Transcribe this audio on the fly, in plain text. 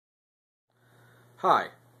Hi,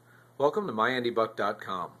 welcome to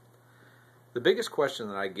MyAndyBuck.com. The biggest question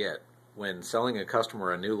that I get when selling a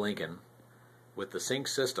customer a new Lincoln with the sync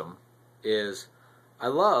system is, I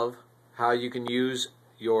love how you can use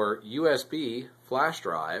your USB flash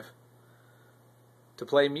drive to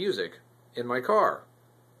play music in my car.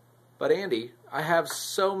 But Andy, I have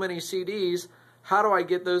so many CDs, how do I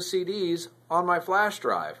get those CDs on my flash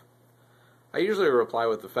drive? I usually reply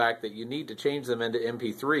with the fact that you need to change them into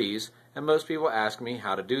MP3s, and most people ask me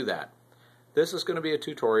how to do that. This is going to be a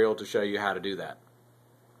tutorial to show you how to do that.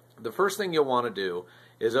 The first thing you'll want to do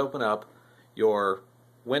is open up your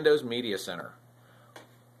Windows Media Center.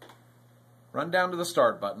 Run down to the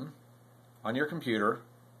Start button on your computer,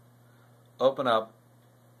 open up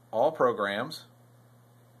All Programs,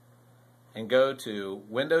 and go to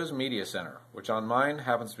Windows Media Center, which on mine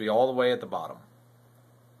happens to be all the way at the bottom.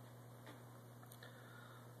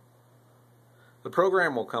 The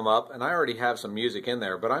program will come up, and I already have some music in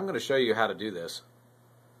there, but I'm going to show you how to do this.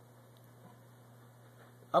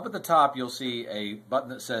 Up at the top, you'll see a button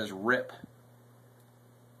that says RIP.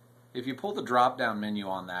 If you pull the drop-down menu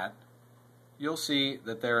on that, you'll see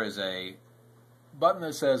that there is a button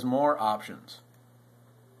that says More Options.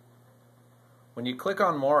 When you click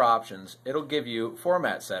on More Options, it'll give you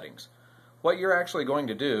format settings. What you're actually going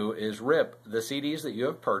to do is rip the CDs that you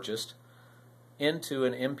have purchased into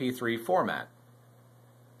an MP3 format.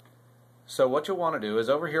 So what you'll want to do is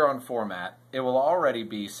over here on Format, it will already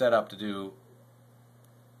be set up to do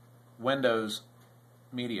Windows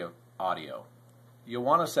Media Audio. You'll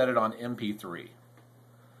want to set it on MP3.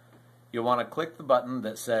 You'll want to click the button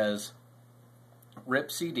that says RIP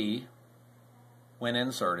CD when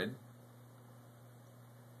inserted.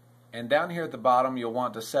 And down here at the bottom, you'll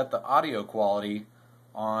want to set the audio quality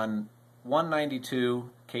on 192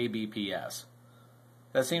 kbps.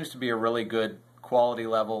 That seems to be a really good quality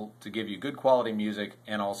level to give you good quality music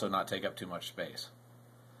and also not take up too much space.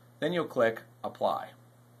 Then you'll click Apply.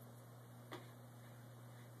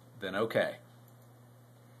 Then OK.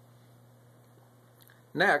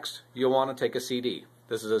 Next, you'll want to take a CD.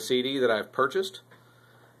 This is a CD that I've purchased,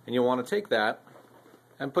 and you'll want to take that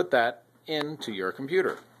and put that into your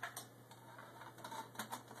computer.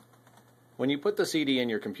 When you put the CD in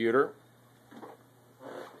your computer,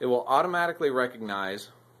 it will automatically recognize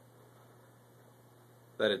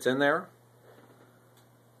that it's in there,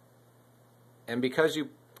 and because you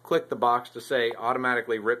click the box to say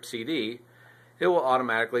automatically rip CD, it will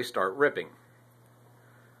automatically start ripping.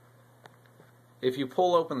 If you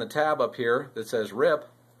pull open the tab up here that says RIP,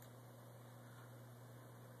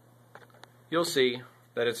 you'll see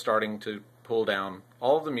that it's starting to pull down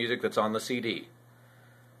all of the music that's on the CD.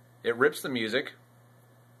 It rips the music,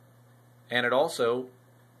 and it also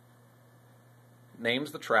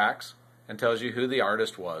names the tracks and tells you who the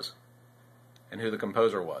artist was and who the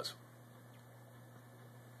composer was.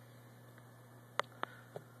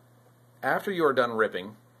 After you are done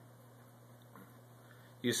ripping,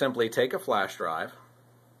 you simply take a flash drive,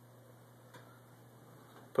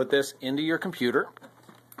 put this into your computer,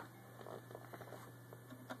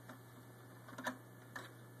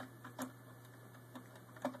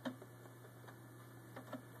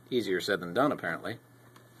 easier said than done apparently.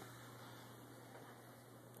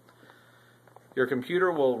 Your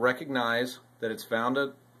computer will recognize that it's found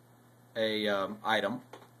a item,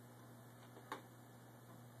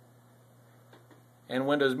 and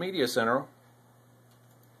Windows Media Center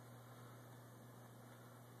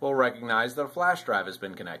will recognize that a flash drive has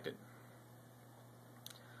been connected.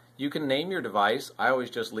 You can name your device. I always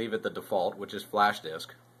just leave it the default, which is flash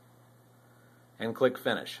disk, and click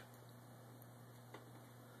Finish.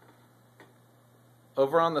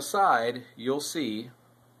 Over on the side, you'll see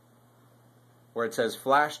where it says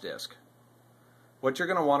flash disk. What you're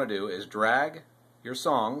going to want to do is drag your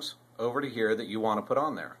songs over to here that you want to put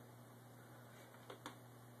on there.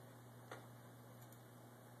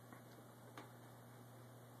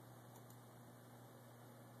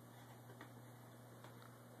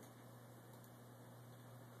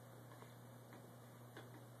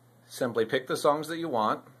 Simply pick the songs that you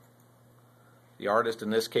want. The artist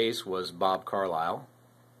in this case was Bob Carlisle.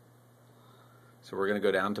 So we're going to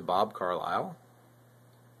go down to Bob Carlisle.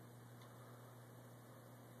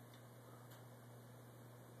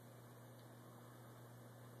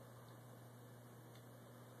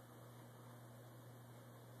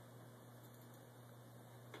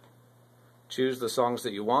 Choose the songs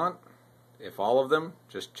that you want. If all of them,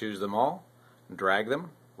 just choose them all and drag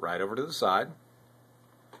them right over to the side.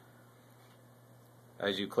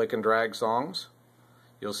 As you click and drag songs,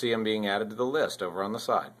 you'll see them being added to the list over on the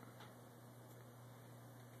side.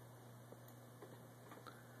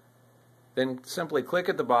 Then simply click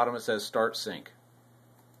at the bottom. It says Start Sync.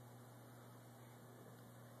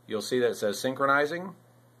 You'll see that it says Synchronizing.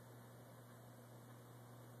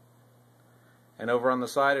 And over on the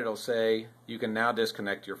side it'll say you can now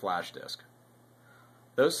disconnect your flash disk.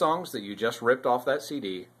 Those songs that you just ripped off that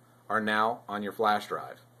CD are now on your flash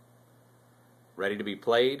drive, ready to be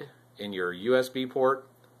played in your USB port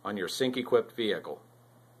on your sync-equipped vehicle.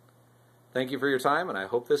 Thank you for your time, and I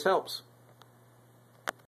hope this helps.